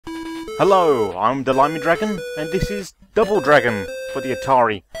Hello, I'm the Limey Dragon, and this is Double Dragon for the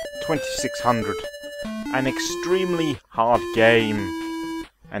Atari 2600. An extremely hard game.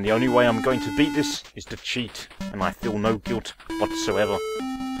 And the only way I'm going to beat this is to cheat, and I feel no guilt whatsoever.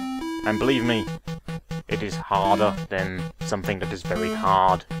 And believe me, it is harder than something that is very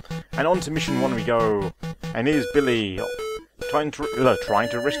hard. And on to mission 1 we go. And here's Billy, trying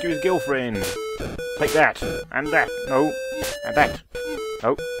to rescue his girlfriend. Take that, and that, no, and that,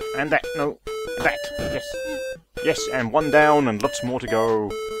 no, and that, no, and that, yes. Yes, and 1 down, and lots more to go.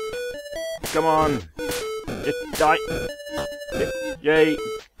 Come on, just die. Yay,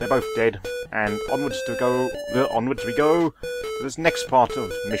 they're both dead. And onwards we go to this next part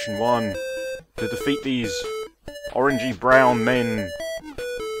of mission 1. To defeat these orangey brown men.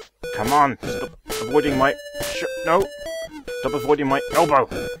 Come on, stop avoiding my no! Stop avoiding my elbow!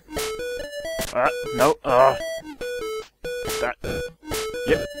 No, that.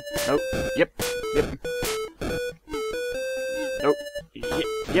 Yep, no, yep. No,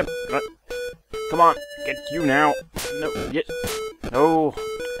 yep, right. Come on, get you now. No, yep, no.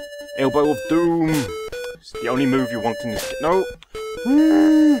 Elbow of doom. It's the only move you want in this. No.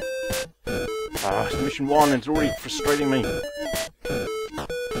 It's mission 1 and it's already frustrating me.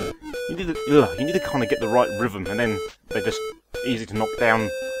 You need to kind of get the right rhythm, and then they're just easy to knock down.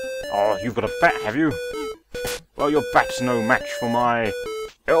 Oh, you've got a bat, have you? Well, your bat's no match for my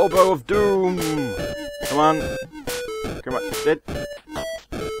elbow of doom. Come on. Come on. Dead.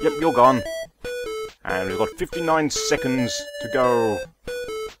 Yep, you're gone. And we've got 59 seconds to go.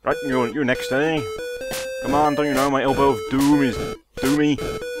 Right, you're next, eh? Come on, don't you know my elbow of doom is doomy?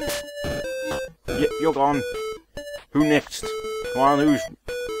 Yep, you're gone. Who next? Come on, who's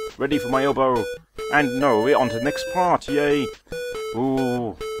ready for my elbow? And no, we're on to the next part, yay!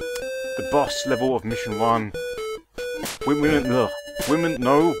 Ooh, the boss level of mission 1. Women of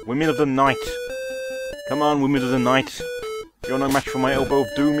the night. Come on, women of the night. You're no match for my elbow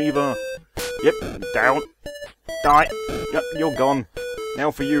of doom either. Yep, down. Die. Yep, you're gone.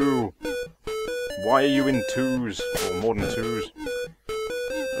 Now for you. Why are you in 2s? Or more than 2s?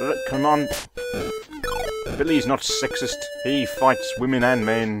 Come on. Billy's not sexist. He fights women and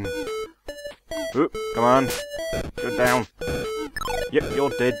men. Oop, come on. Go down. Yep, you're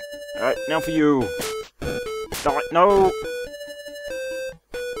dead. Alright, now for you. Die. No!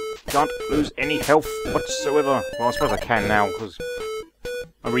 Can't lose any health whatsoever. Well, I suppose I can now, because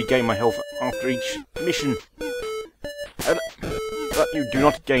I regain my health after each mission. But you do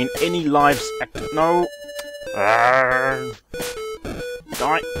not gain any lives no! Die!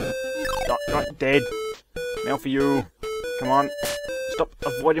 Die, dead. Now for you. Come on. Stop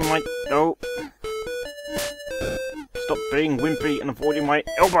avoiding my... No. Stop being wimpy and avoiding my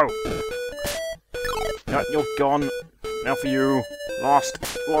elbow. No, you're gone. Now for you. Last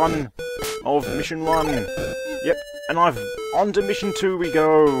one of mission 1. Yep, and on to mission 2 we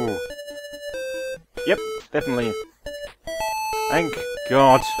go. Yep, definitely. Thank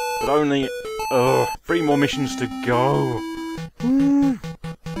God. But only 3 more missions to go.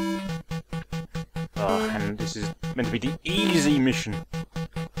 And this is meant to be the easy mission.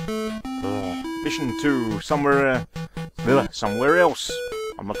 Mission 2, somewhere else.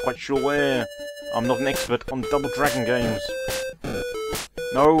 I'm not quite sure where. I'm not an expert on Double Dragon games.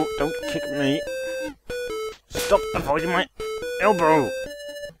 No, don't kick me. Stop avoiding my elbow.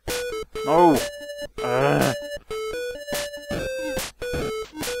 No.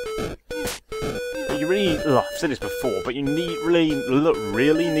 You really, I've said this before, but you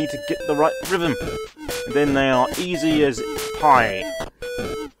really need to get the right rhythm. And then they are easy as pie.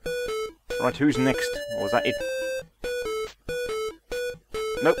 Right, who's next? Or was that it?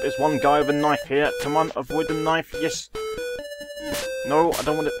 Nope, there's one guy with a knife here. Come on, avoid the knife. Yes. No, I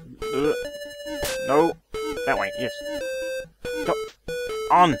don't want to... No. That way, yes. Come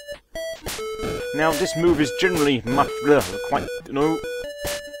on. Now, this move is generally much... quite... No.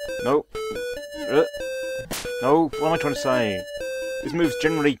 No. No, what am I trying to say? This move's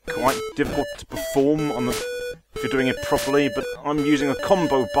generally quite difficult to perform on the... if you're doing it properly, but I'm using a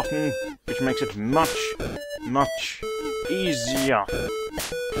combo button, which makes it much easier.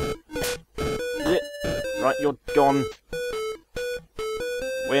 Yeah. Right, you're gone.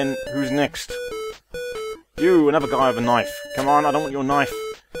 Who's next? You, another guy with a knife. Come on, I don't want your knife.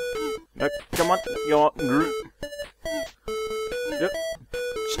 No, come on, you're...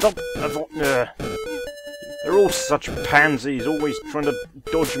 Stop! They're all such pansies, always trying to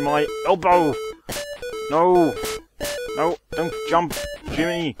dodge my elbow. No, no, don't jump,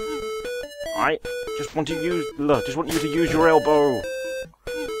 Jimmy. I just want you to use your elbow.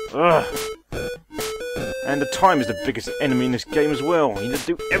 Ugh. And the time is the biggest enemy in this game as well. You need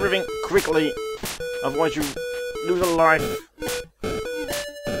to do everything quickly, otherwise you lose a life.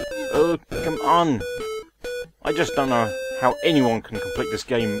 Oh, come on. I just don't know how anyone can complete this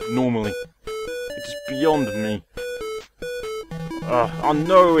game normally. It's just beyond me. Oh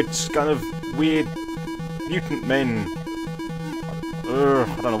no, it's kind of weird mutant men. I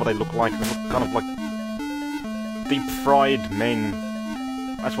don't know what they look like. They look kind of like deep-fried men.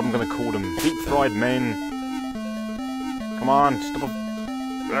 That's what I'm going to call them. Deep-fried men. Come on, stop.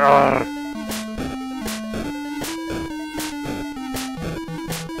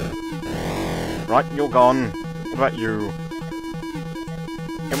 Right, you're gone. What about you?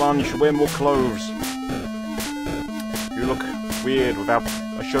 Come on, you should wear more clothes. You look weird without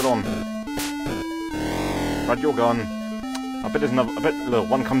a shirt on. Right, you're gone. I bet there's another. I bet look,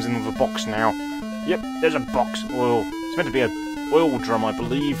 one comes in with a box now. Yep, there's a box. Oil. It's meant to be an oil drum, I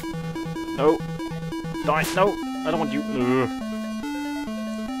believe. No. Die. No, I don't want you. Ugh.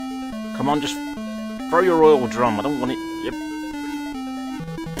 Come on, just throw your oil drum. I don't want it. Yep.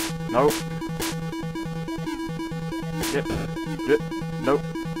 No. Yep. Yep. No.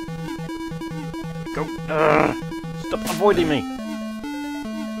 Go. Stop avoiding me.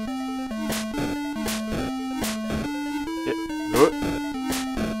 Yep. Good.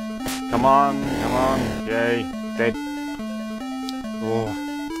 Come on. Come on. Yay. Dead. Oh.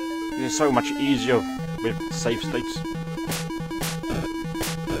 It is so much easier with save states.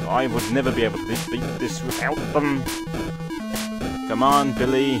 I would never be able to beat this without them. Come on,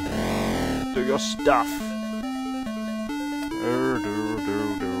 Billy. Do your stuff.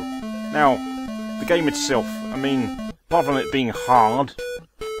 Now, the game itself, I mean, apart from it being hard,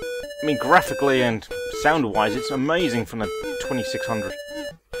 I mean, graphically and sound-wise, it's amazing from the 2600.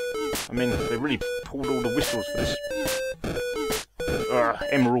 I mean, they really pulled all the whistles for this.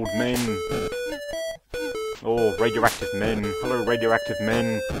 Emerald men. Oh, radioactive men. Hello, radioactive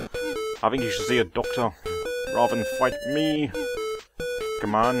men. I think you should see a doctor rather than fight me.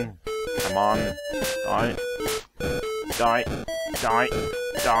 Come on. Come on. Die. Die. Die.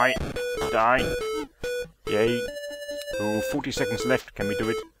 Die. Die. Yay. Oh, 40 seconds left. Can we do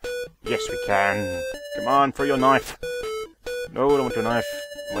it? Yes, we can. Come on, throw your knife. No, I don't want your knife.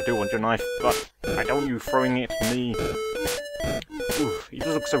 I do want your knife, but I don't want you throwing it at me. Ooh, he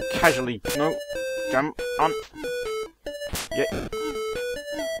does look so casually. No. Come on. Yeah.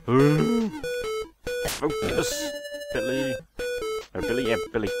 Focus. Billy. No, Billy, yeah,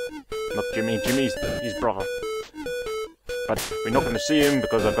 Billy. Not Jimmy. Jimmy's his brother. But we're not going to see him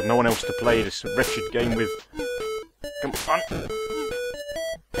because I've got no one else to play this wretched game with. Come on.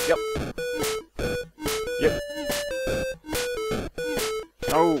 Yep. Yep.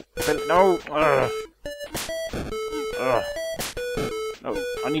 No. No. No.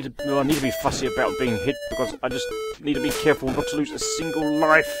 I need to be fussy about being hit because I just need to be careful not to lose a single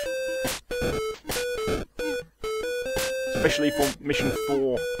life. Especially for Mission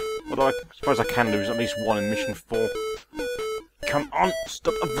 4. Although I suppose I can lose at least one in Mission 4. Come on,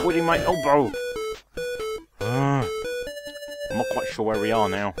 stop avoiding my elbow! I'm not quite sure where we are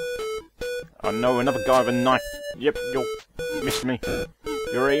now. Oh no, another guy with a knife. Yep, you missed me.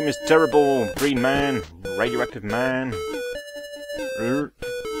 Your aim is terrible, green man, radioactive man.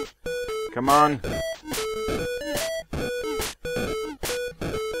 Come on.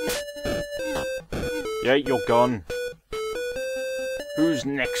 Yeah, you're gone. Who's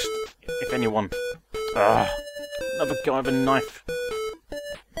next, if anyone? Another guy with a knife.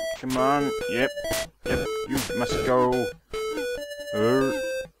 Come on. Yep. Yep. You must go.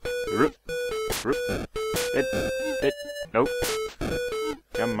 Dead. Dead. Nope.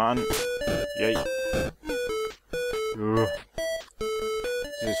 Come on. Yay.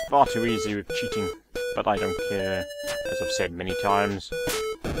 This is far too easy with cheating, but I don't care, as I've said many times.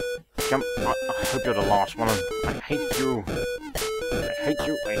 Come on. I hope you're the last one. I hate you. I hate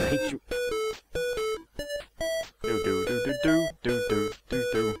you. I hate you.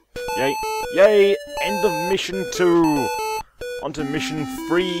 Yay! Yay! End of Mission 2! On to Mission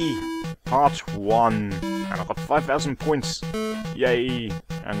 3, Part 1. And I've got 5,000 points. Yay!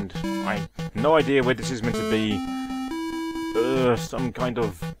 And I have no idea where this is meant to be. Some kind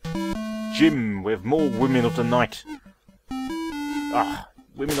of gym with more women of the night.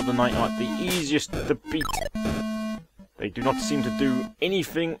 Women of the night are the easiest to beat. They do not seem to do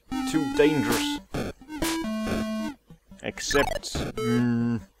anything too dangerous. Except,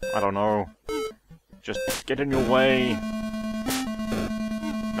 I don't know. Just get in your way.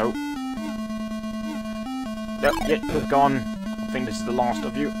 Nope. Yep, yeah, you're gone. I think this is the last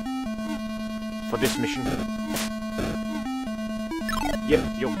of you. For this mission. Yep,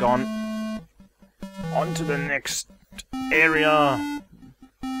 you're gone. on to the next area.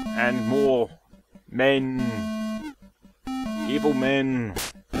 And more men. Evil men.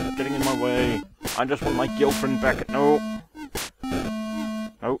 Getting in my way. I just want my girlfriend back. No.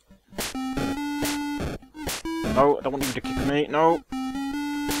 No. No, I don't want you to kick me. No.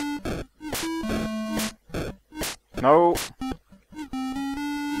 No.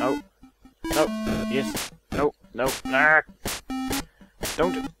 No. No. Yes. No. No. Ah.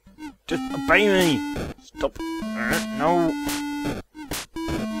 Don't. Just obey me. Stop. No.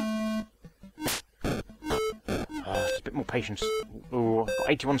 Just a bit more patience. Ooh, I've got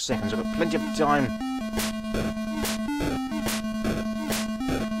 81 seconds. I've got plenty of time.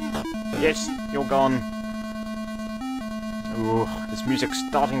 Yes, you're gone. Ooh, this music's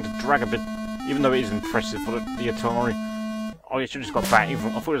starting to drag a bit, even though it is impressive for the Atari. Oh, you should have just got back. I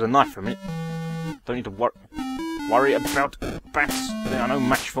thought it was a knife for a minute. Don't need to worry about bats. They are no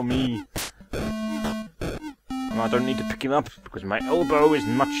match for me. And I don't need to pick him up because my elbow is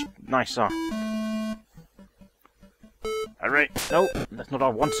much nicer. Alright, no, that's not what I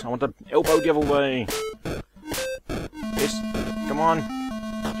want. I want the elbow the other way. Yes, come on.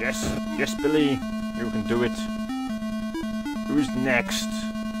 Yes, yes, Billy. You can do it. Who's next?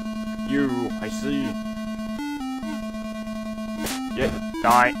 You, I see. Yeah,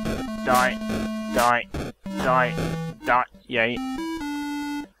 die, die, die, die, die, yay.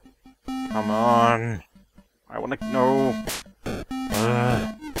 Come on. I wanna know.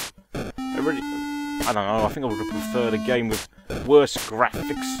 I don't know, I think I would have preferred a game with worse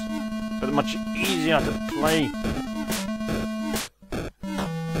graphics, but much easier to play.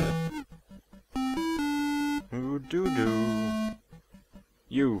 Ooh-doo-doo.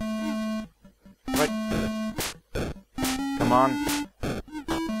 You. Right. Come on.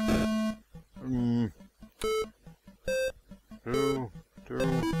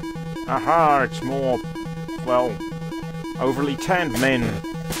 Aha, it's more, well, overly tanned men.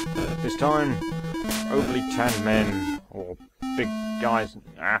 This time. Overly tanned men, or big guys.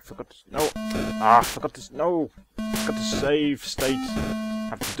 Ah, I forgot to... No! Ah, I forgot to... No! I forgot to save state.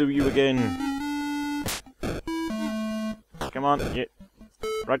 Have to do you again. Come on, yeah.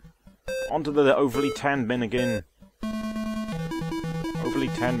 Right. Onto the overly tanned men again. Overly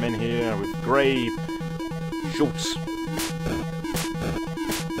tanned men here with grey shorts.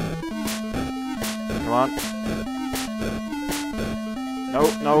 Come on.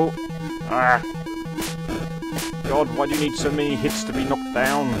 No, no. Ah. God, why do you need so many hits to be knocked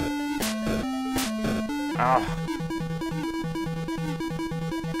down? Ah.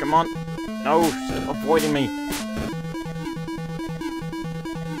 Come on. No, stop avoiding me.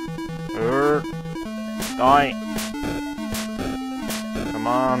 Die. Come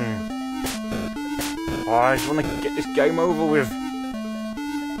on. Oh, I just want to get this game over with.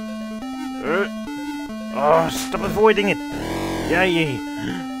 Oh, stop avoiding it. Yay.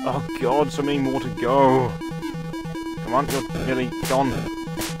 Oh God, so many more to go. Come on, you're nearly gone.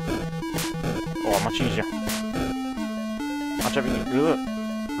 Oh, much easier. Much having...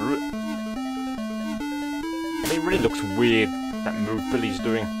 It really looks weird, that move Billy's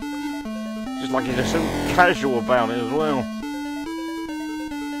doing. Just like he's just so casual about it as well.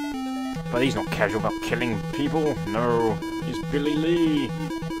 But he's not casual about killing people. No, he's Billy Lee.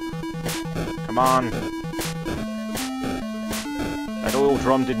 Come on. That oil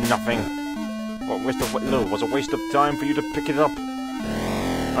drum did nothing. What waste of... No, it was a waste of time for you to pick it up.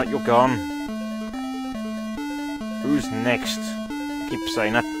 Right, you're gone. Who's next? I keep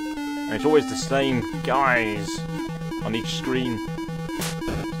saying that. And it's always the same guys on each screen.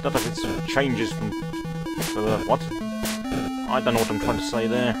 It's not like it changes from... what? I don't know what I'm trying to say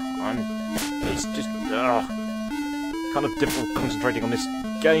there. It's just... kind of difficult concentrating on this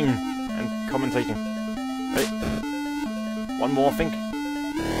game and commentating. Hey. One more, I think.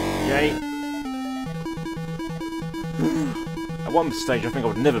 Yay. At one stage, I think I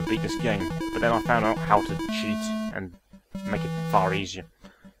would never beat this game, but then I found out how to cheat and make it far easier.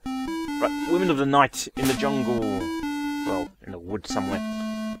 Right, Women of the Night in the jungle. Well, in the wood somewhere.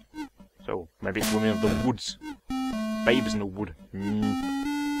 So, maybe it's Women of the Woods. Babes in the wood.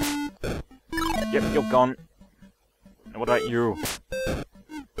 Yep, you're gone. And what about you?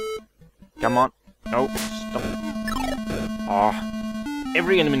 Come on. No, stop. Ah.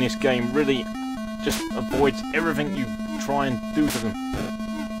 Every enemy in this game really just avoids everything you try and do to them.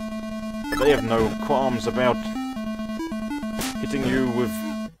 But they have no qualms about hitting you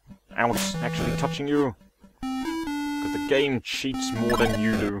without actually touching you. Because the game cheats more than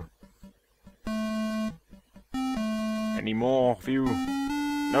you do. Any more of you?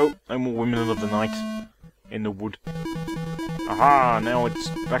 Nope, no more Women of the Night in the wood. Aha, now it's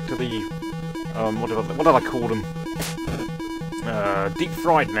back to the what did I call them? Deep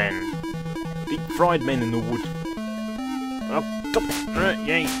fried men. Deep fried men in the wood. Oh,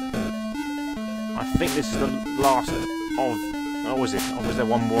 yay! I think this is the last of... Oh, was it? Or was there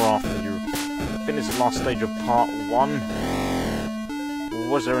one more after you? I think this is the last stage of part 1. Or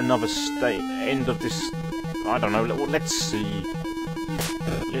was there another end of this? I don't know. Let's see.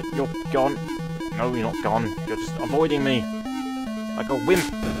 You're gone. No, you're not gone. You're just avoiding me. Like a wimp.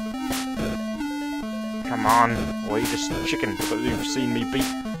 Come on. Or are you just chicken? Because you've seen me beat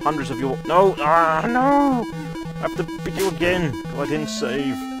hundreds of your... No! Ah, no! I have to beat you again. Because I didn't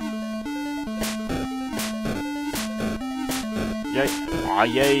save. Yay. Ah,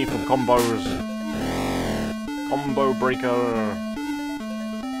 yay for combos. Combo breaker.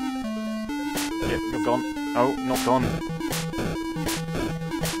 Yep, you're gone. Oh, not gone.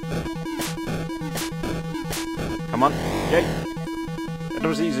 Come on. Yay. That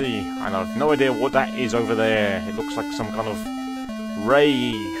was easy. And I've no idea what that is over there. It looks like some kind of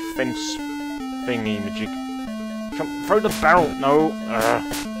ray fence thingy magic. Throw the barrel. No.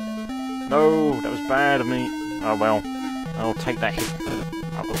 No, that was bad of me. Oh well. I'll take that hit.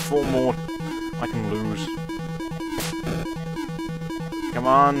 I've got 4 more I can lose. Come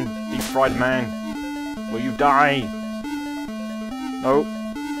on, deep fried man. Will you die? No.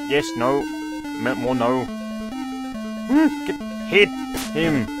 Yes, no. More no. Hit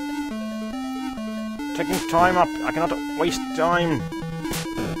him. Taking time up. I cannot waste time.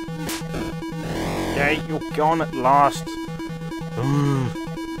 Yay, you're gone at last.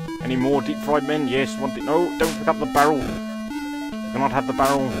 Any more deep fried men? Yes. No, don't pick up the barrel. You cannot have the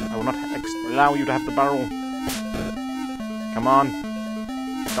barrel. I will not allow you to have the barrel. Come on.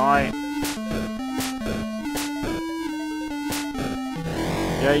 Die.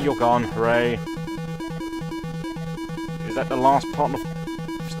 Yeah, you're gone. Hooray. Is that the last part of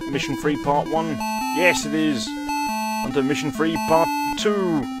Mission 3 Part 1? Yes, it is. On to Mission 3 Part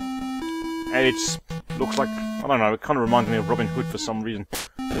 2. And it's... looks like... I don't know, it kind of reminds me of Robin Hood for some reason.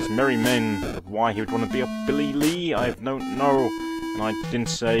 It's Merry Men. But why he would want to be a Billy Lee? I have no... And I didn't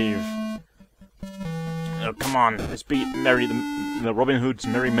save. Oh, come on. Let's be Merry... The Robin Hood's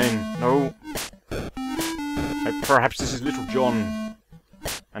Merry Men. No. Perhaps this is Little John.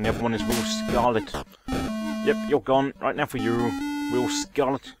 And the other one is Will Scarlet. Yep, you're gone. Right now for you. Will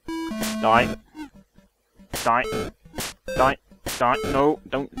Scarlet. Die. Die. Die. Die. No,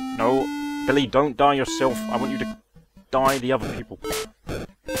 don't. No. Billy, don't die yourself. I want you to die the other people.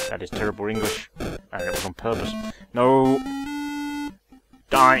 That is terrible English. And it was on purpose. No.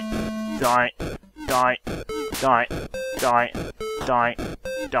 Die. Die. Die. Die. Die. Die.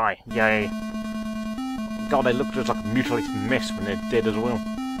 Die. Yay. God, they look just like a mutilated mess when they're dead as well.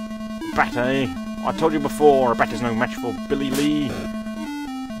 Bat, eh? I told you before, a bat is no match for Billy Lee.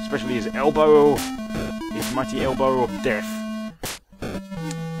 Especially his elbow. His mighty elbow of death.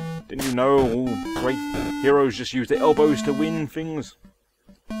 Didn't you know all great heroes just use their elbows to win things?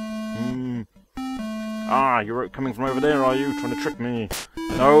 Ah, you're coming from over there, are you? Trying to trick me?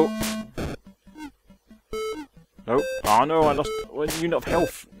 No. No. Ah, no, I lost a unit of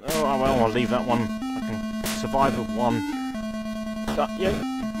health. Oh, well, I'll leave that one. I can survive with 1. Yay.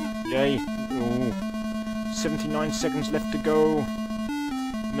 Yay. Ooh. 79 seconds left to go.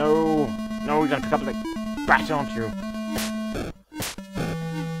 No. No, you're going to pick up that bat, aren't you?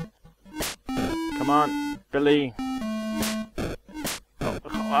 Come on, Billy. Oh,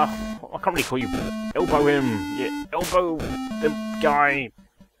 I can't really call you. Elbow him. Yeah, elbow the guy.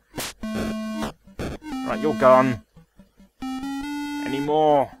 Right, you're gone. Any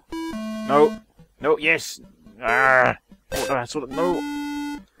more? No. No, yes. Ah. Thought I saw the... No.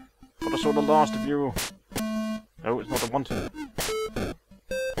 Thought I saw the last of you. No, it's not a wanted.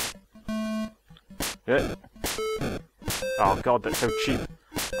 Yeah. Oh god, that's so cheap.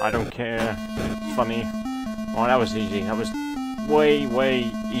 I don't care. It's funny. Oh, that was easy. That was way,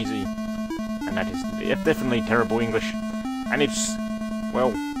 way easy. And that is definitely terrible English. And it's,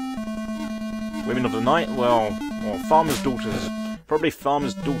 well, Women of the Night? Well, or Farmer's Daughters. Probably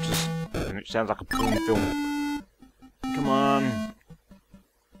Farmer's Daughters. And it sounds like a porn film. Come on.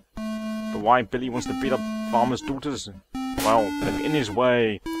 But why Billy wants to beat up Farmer's Daughters? Well, they're in his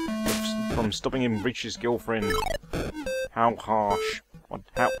way from stopping him reach his girlfriend. How harsh. What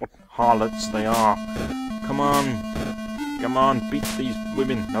harlots they are. Come on. Come on, beat these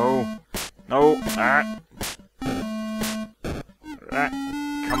women. No. No. Ah. Ah.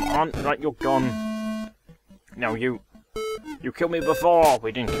 Come on. Right, you're gone. Now you killed me before.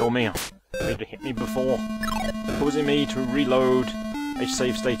 We didn't kill me. You hit me before. Causing me to reload a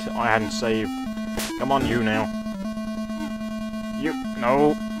save state I hadn't saved. Come on, you now. You.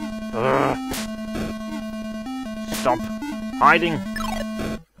 No. Ugh. Stop. Hiding.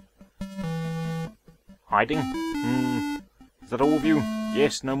 Hiding? Is that all of you?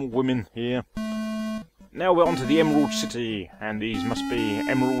 Yes, no more women here. Now we're on to the Emerald City, and these must be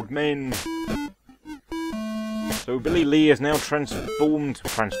Emerald Men. So Billy Lee is now transformed,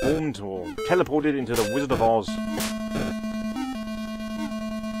 or teleported into the Wizard of Oz.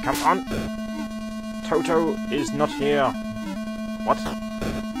 Come on! Toto is not here. What?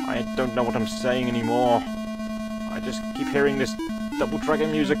 I don't know what I'm saying anymore. I just keep hearing this Double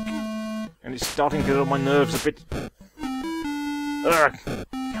Dragon music, and it's starting to get on my nerves a bit. Ugh!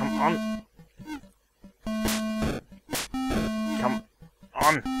 Come on! Come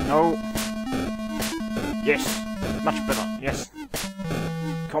on! No! Yes! Much better! Yes!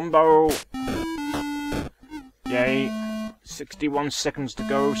 Combo! Yay! 61 seconds to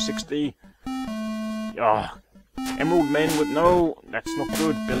go. 60. Ah! Emerald Men with no! That's not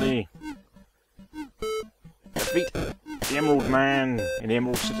good, Billy. Defeat the Emerald Man in the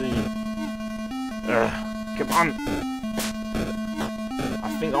Emerald City. Come on! I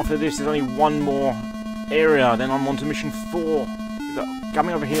think after this there's only one more area, then I'm on to mission 4. Is that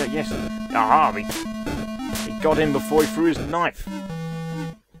coming over here? Yes. Aha! We got him before he threw his knife.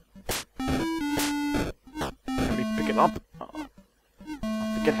 Can we pick it up?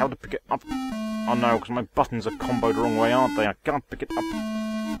 I forget how to pick it up. Oh no, because my buttons are comboed the wrong way, aren't they? I can't pick it up.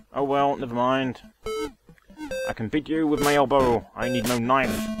 Oh well, never mind. I can beat you with my elbow. I need no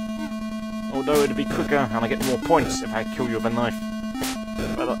knife. Although it'd be quicker and I get more points if I kill you with a knife.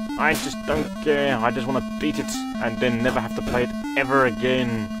 But I just don't care. I just want to beat it and then never have to play it ever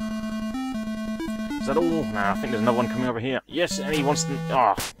again. Is that all? Nah, I think there's another one coming over here. Yes, and he wants to...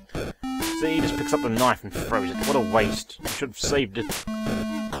 Ah. See, he just picks up the knife and throws it. What a waste. You should have saved it.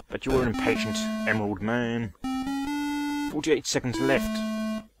 But you were impatient, Emerald Man. 48 seconds left.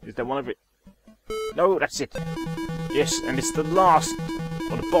 Is there one of it? No, that's it. Yes, and it's the last,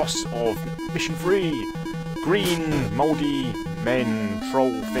 or the boss of Mission 3. Green, mouldy men,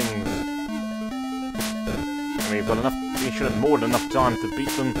 troll things. And we've got enough, we should have more than enough time to beat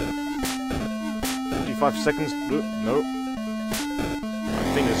them. 45 seconds, no.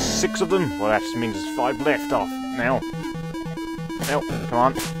 I think there's 6 of them. Well, that means there's 5 left off. Now, come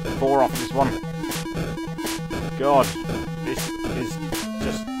on, 4 off this one. God, this is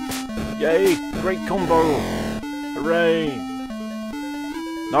just... Yay! Great combo! Hooray!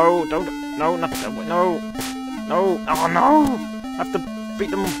 No, don't... No, not... No! No! Oh, no! I have to beat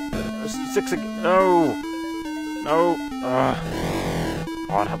them 6 again. No! No!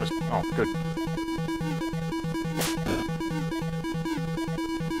 Oh, that was... Oh, good.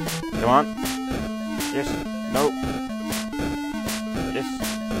 Come on. Yes. No. Yes.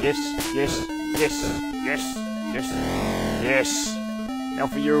 Yes. Yes. Yes. Yes. Yes. Yes. Now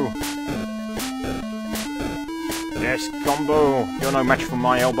for you. Yes, combo. You're no match for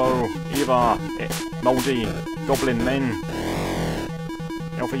my elbow either. Mouldy goblin men.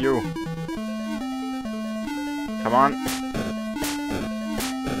 Now for you. Come on.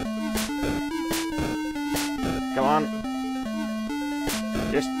 Come on.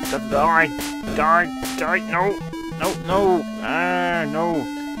 Yes, die. No. No. Ah, no.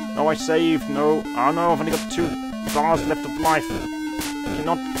 No, I saved. No. Oh no, I've only got 2 bars left of life.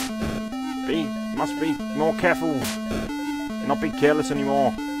 Cannot be. Must be more careful. Cannot be careless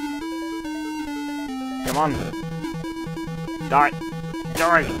anymore. Come on. Die.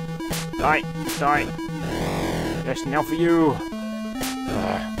 Yes, now for you.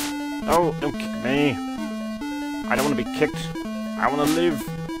 No, don't kick me. I don't want to be kicked. I want to live.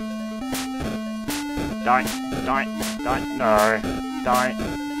 Die.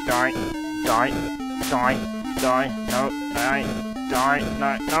 No.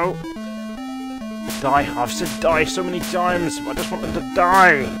 No. Die. I've said die so many times. I just want them to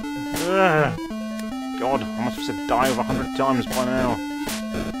die. Ugh. God, I must have said die over 100 times by now.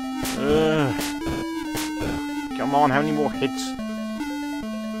 Come on, how many more hits?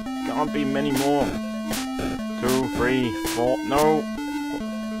 Can't be many more. 2, 3, 4. No.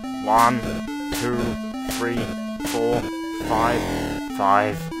 1, 2, 3, 4, 5.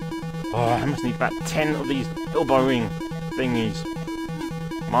 5. Oh, I must need about 10 of these elbowing thingies.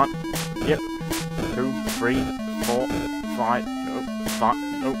 Come on. Yep. 2, 3, 4, 5. No. 5.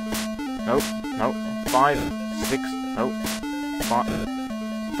 No. 5, 6. No.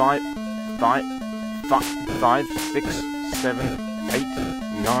 5, 6, 7, 8,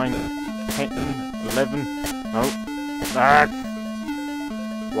 9, 10, 11. No.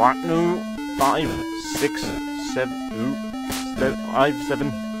 1, no. 5, 6, 7, 5,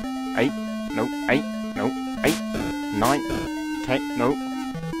 7, 8. No. 8. No. 8. 9. 10. No.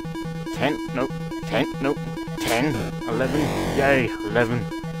 10. No. 10. No. 10, 11, yay, 11.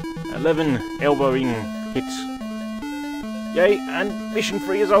 11 elbowing hits. Yay, and mission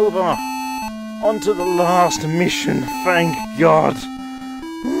 3 is over. On to the last mission, thank God.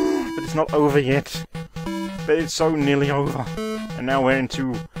 But it's not over yet. But it's so nearly over. And now we're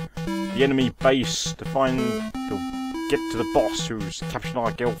into the enemy base to get to the boss who's captured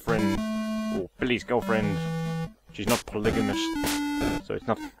our girlfriend, or Billy's girlfriend. She's not polygamous, so it's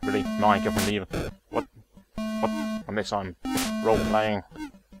not really my girlfriend either. What? Unless I'm role-playing,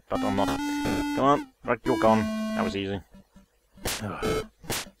 but I'm not. Come on, right, you're gone. That was easy.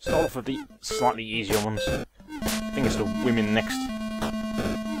 Start off with the slightly easier ones. I think it's the women next.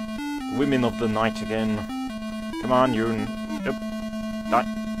 Women of the night again. Come on, you. Nope. Die.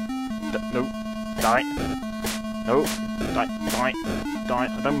 No. Die. No. Die.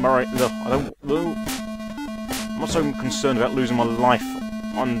 I don't worry. Look, I don't. No. I'm not so concerned about losing my life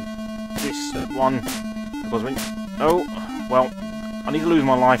on this one. Because when. Oh. Well, I need to lose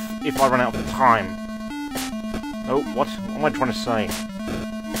my life if I run out of time. No. What am I trying to say?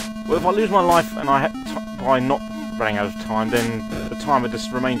 Well, if I lose my life and by not running out of time, then the timer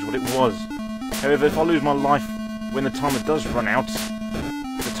just remains what it was. However, if I lose my life when the timer does run out,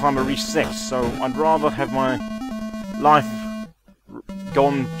 the timer resets. So I'd rather have my life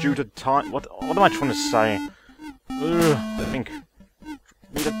gone due to time. What am I trying to say? I think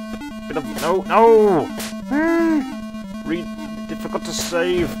need a bit of no. Forgot to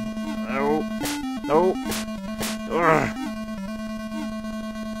save. No.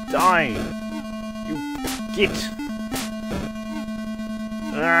 Die, you git.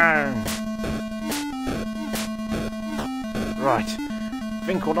 Right.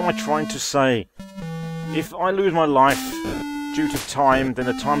 Think, what am I trying to say? If I lose my life due to time, then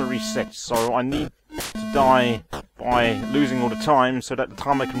the timer resets. So I need to die by losing all the time so that the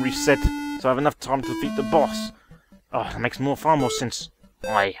timer can reset, so I have enough time to defeat the boss. Oh, that makes far more sense.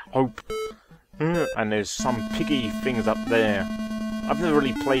 I hope. And there's some piggy things up there. I've never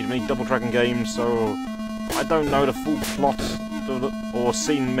really played many Double Dragon games, so I don't know the full plot or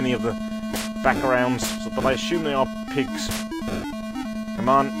seen many of the backgrounds, but I assume they are pigs. Come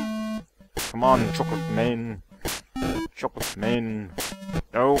on, chocolate men. Chocolate men.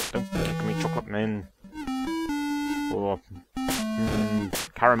 No, don't kick me, chocolate men. Or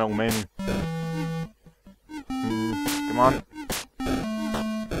caramel men. Come on.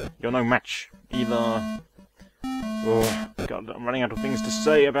 You're no match either. Oh, God, I'm running out of things to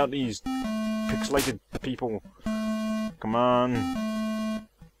say about these pixelated people. Come on.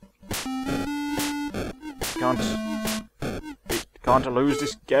 Can't lose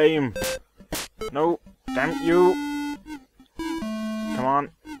this game. No, damn you. Come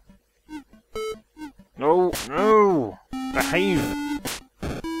on. No. Behave.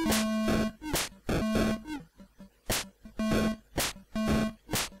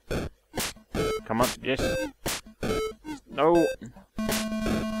 Come on, yes. No.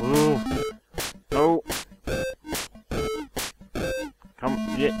 Ooh. No. Come,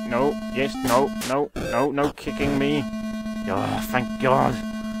 yeah, no, yes, no kicking me. Oh, thank God.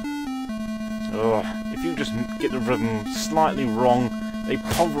 Oh, if you just get the rhythm slightly wrong, they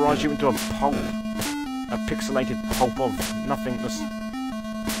pulverize you into a pulp. A pixelated pulp of nothingness.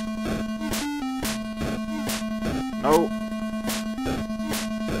 No.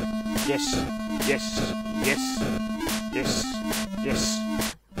 Yes.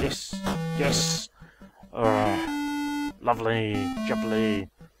 Lovely, jubbly.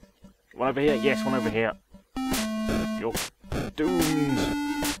 One over here? Yes, one over here. You're doomed.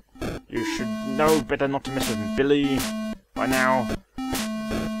 You should know better not to mess with Billy by now.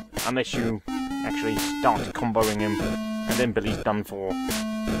 Unless you actually start comboing him, and then Billy's done for.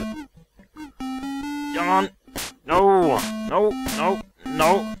 Come on! No!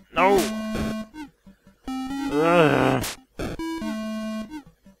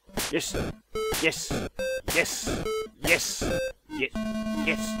 Yes!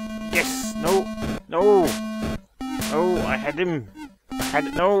 No! I had him!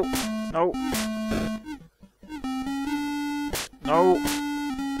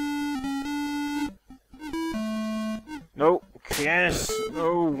 No! Yes!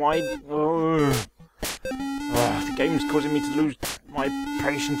 No, why? Oh, the game's causing me to lose my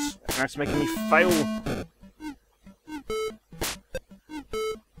patience, and that's making me fail.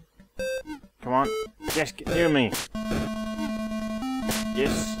 Come on. Yes, get near me.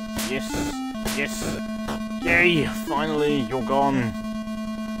 Yes. Yay! Finally, you're gone.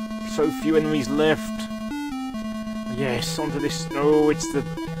 So few enemies left. Yes, onto this. Oh, it's the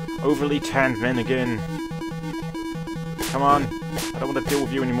overly tanned men again. Come on. I don't want to deal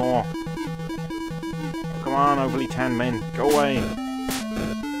with you anymore. Come Come on, overly tanned men. Go away.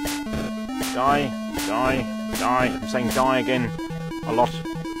 Die. Die. Die. I'm saying die again. A lot.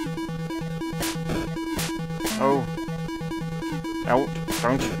 Oh.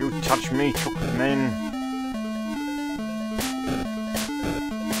 Don't you touch me, chocolate men.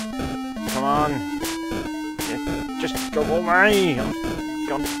 Come on. Yeah, just go away.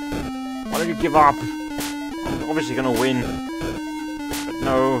 God. Why don't you give up? I'm obviously going to win. But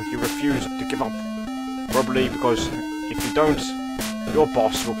no, you refuse to give up. Probably because if you don't, your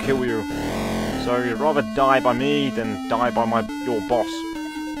boss will kill you. So you'd rather die by me than die by your boss.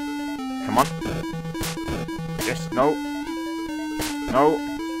 Come on. Yes, no. No.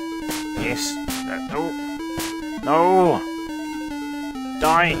 Yes. No. No.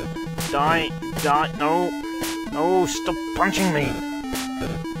 Die. Die. Die. No. No, stop punching me.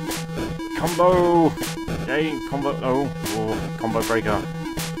 Combo. Yay, combo. Oh, combo breaker.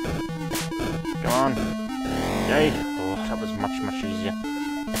 Come on. Yay. Oh, that was much easier.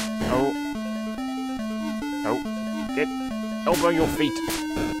 No. No. Get. Elbow your feet.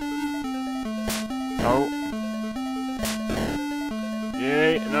 No.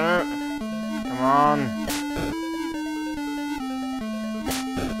 Yay, no. Come on.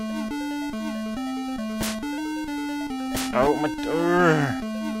 Oh, my...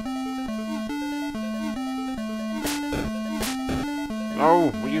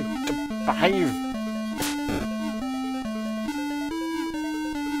 No, will you behave?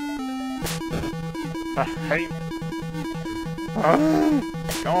 Behave. Oh,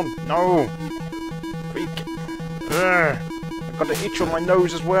 God, no. Freak. I've got an itch on my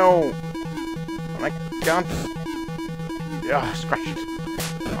nose as well. And I can't... Yeah, scratch it.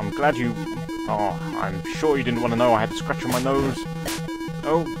 I'm glad you... Oh, I'm sure you didn't want to know I had a scratch on my nose.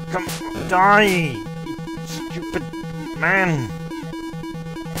 Oh, come... Die! You stupid man!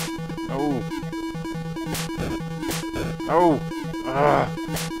 Oh. Oh!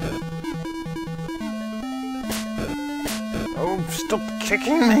 Oh, stop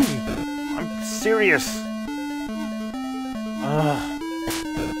kicking me! I'm serious!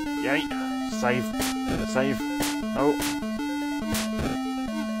 Yay! Save! Save! Oh!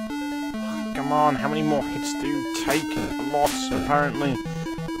 Oh, come on, how many more hits do you take? A lot, apparently.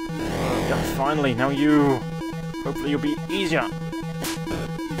 Yeah, finally, now you! Hopefully you'll be easier!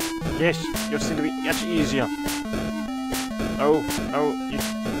 Yes, you seem to be much easier. No, no, you...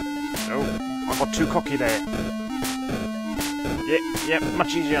 No, I got too cocky there. Yeah,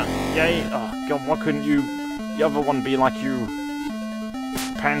 much easier. Yay! Oh, God, why couldn't you... The other one be like you?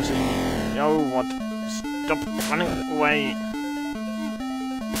 Pansy. No, what? Stop running away.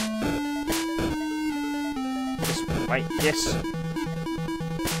 This way, yes.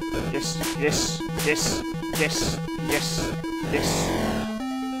 Yes, yes, yes, yes, yes, yes.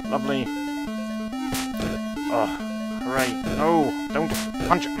 Lovely. Oh, hooray. No, don't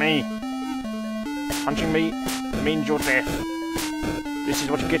punch at me. Punching me means your death. This is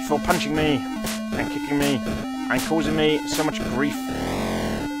what you get for punching me, and kicking me, and causing me so much grief.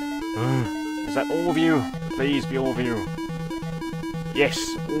 Is that all of you? Please be all of you. Yes,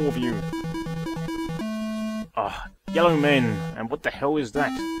 all of you. Ah, yellow men. And what the hell is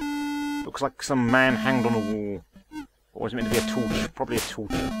that? Looks like some man hanged on a wall. Or is it meant to be a torch? Probably a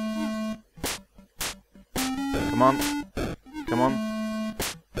torch. Come on. Come on.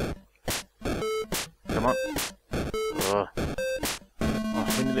 Come on. Oh, I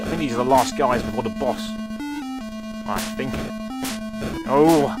think these are the last guys before the boss. I think.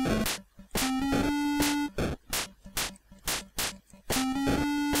 Oh!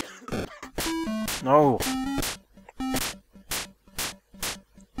 No!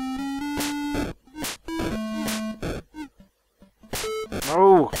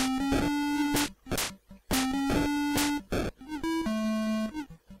 No!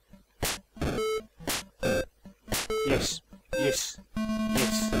 Yes, yes,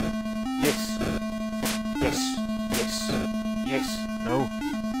 yes, yes, yes, yes, yes, no.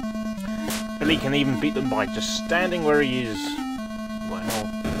 Billy can even beat them by just standing where he is. Wow.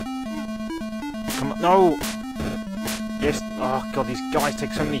 Come on, no! Yes, oh God, these guys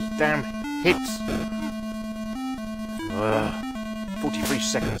take so many damn hits. 43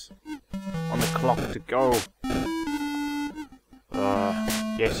 seconds on the clock to go.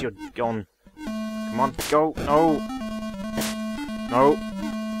 Yes, you're gone. Come on, go. No. No.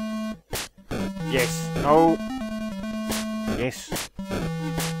 Yes. No. Yes.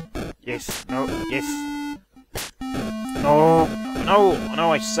 Yes. No. Yes. No. No.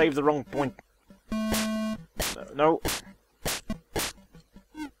 No, I saved the wrong point. No.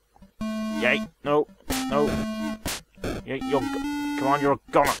 Yay. No. No. You're... Come on, you're a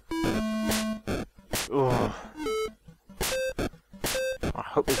goner.